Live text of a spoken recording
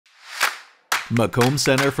Macomb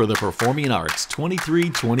Center for the Performing Arts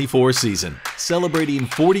 23-24 season, celebrating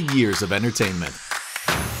 40 years of entertainment.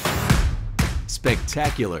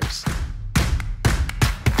 Spectaculars.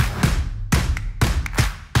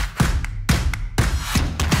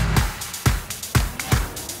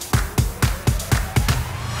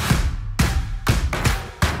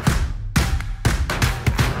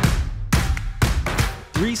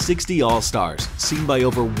 .360 All-Stars, seen by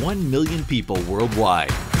over 1 million people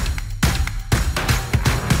worldwide.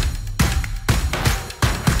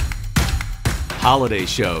 Holiday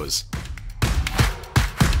shows.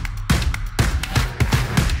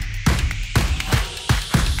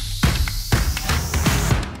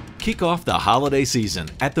 Kick off the holiday season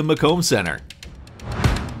at the Macomb Center.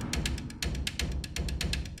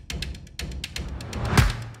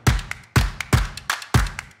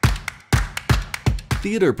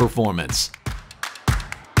 Theater performance.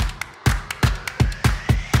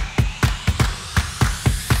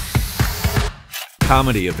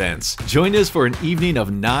 Comedy events. Join us for an evening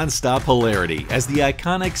of non-stop hilarity as the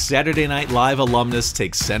iconic Saturday Night Live alumnus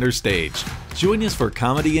takes center stage. Join us for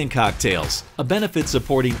Comedy and Cocktails, a benefit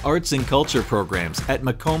supporting arts and culture programs at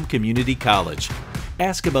Macomb Community College.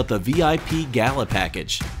 Ask about the VIP Gala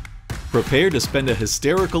package. Prepare to spend a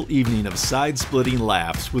hysterical evening of side-splitting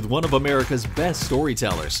laughs with one of America's best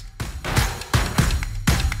storytellers.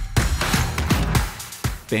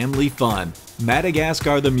 Family fun.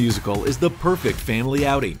 Madagascar the Musical is the perfect family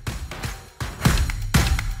outing.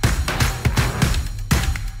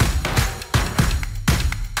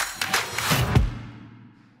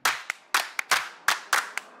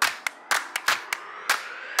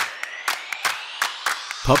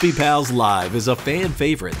 Puppy Pals Live is a fan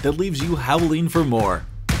favorite that leaves you howling for more.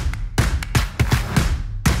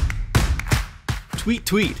 Tweet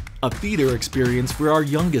Tweet, a theater experience for our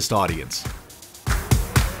youngest audience.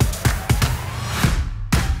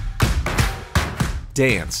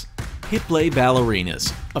 Dance. Hip Play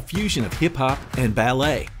Ballerinas, a fusion of hip-hop and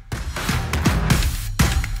ballet.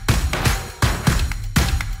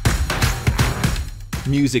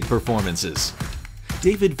 Music performances.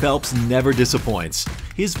 David Phelps never disappoints.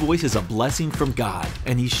 His voice is a blessing from God,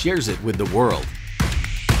 and he shares it with the world.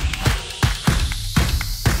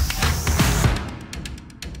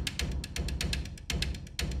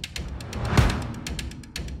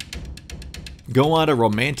 Go on a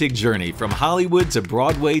romantic journey from Hollywood to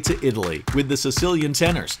Broadway to Italy with the Sicilian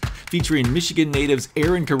Tenors, featuring Michigan natives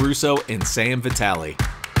Aaron Caruso and Sam Vitale.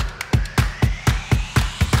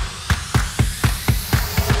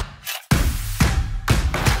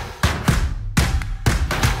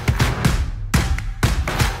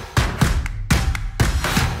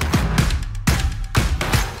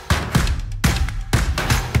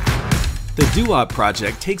 The Doo-Wop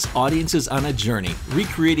Project takes audiences on a journey,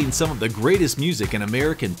 recreating some of the greatest music in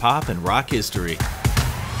American pop and rock history.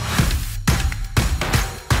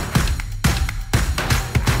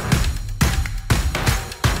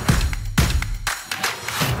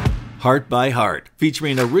 Heart by Heart,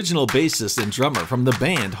 featuring original bassist and drummer from the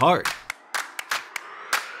band Heart.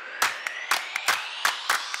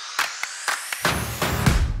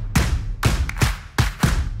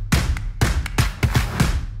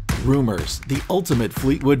 Rumors, the ultimate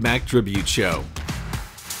Fleetwood Mac tribute show.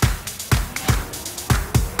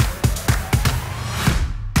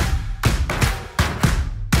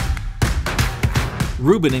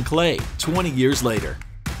 Ruben and Clay, 20 years later.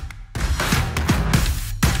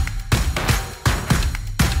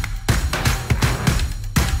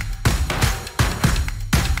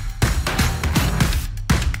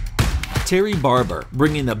 Terry Barber,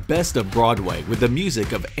 bringing the best of Broadway with the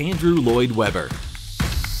music of Andrew Lloyd Webber.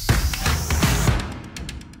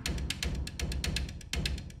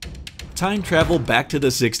 Time travel back to the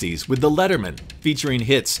 60s with The Letterman, featuring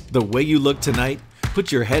hits The Way You Look Tonight,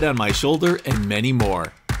 Put Your Head on My Shoulder, and many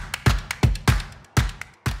more.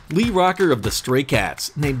 Lee Rocker of the Stray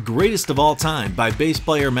Cats, named Greatest of All Time by Bass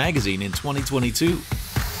Player magazine in 2022.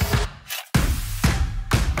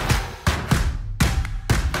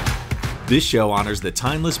 This show honors the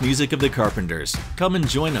timeless music of the Carpenters. Come and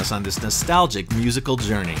join us on this nostalgic musical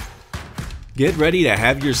journey. Get ready to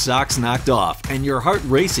have your socks knocked off and your heart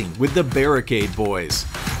racing with the Barricade Boys.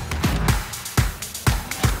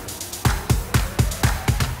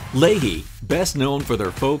 Leahy, best known for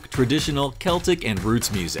their folk, traditional, Celtic, and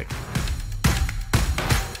roots music.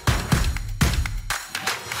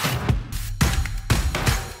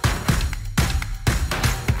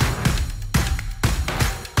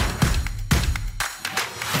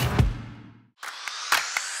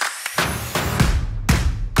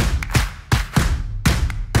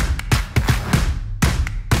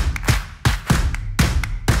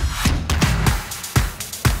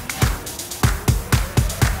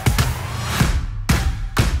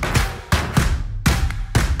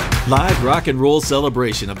 Live rock and roll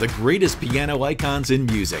celebration of the greatest piano icons in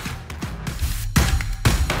music.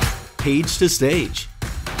 Page to stage.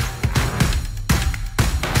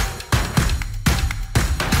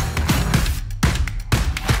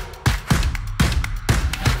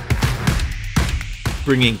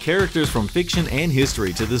 Bringing characters from fiction and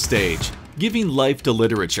history to the stage, giving life to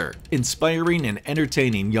literature, inspiring and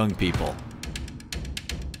entertaining young people.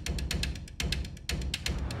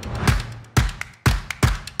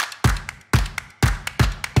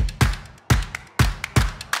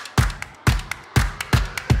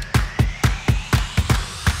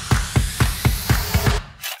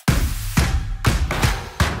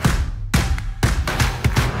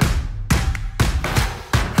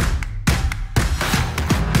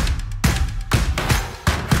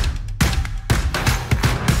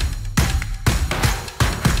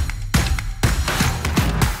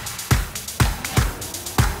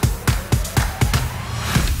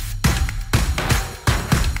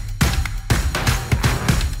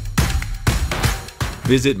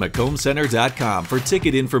 Visit MacomBCenter.com for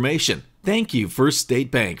ticket information. Thank you, First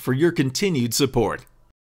State Bank, for your continued support.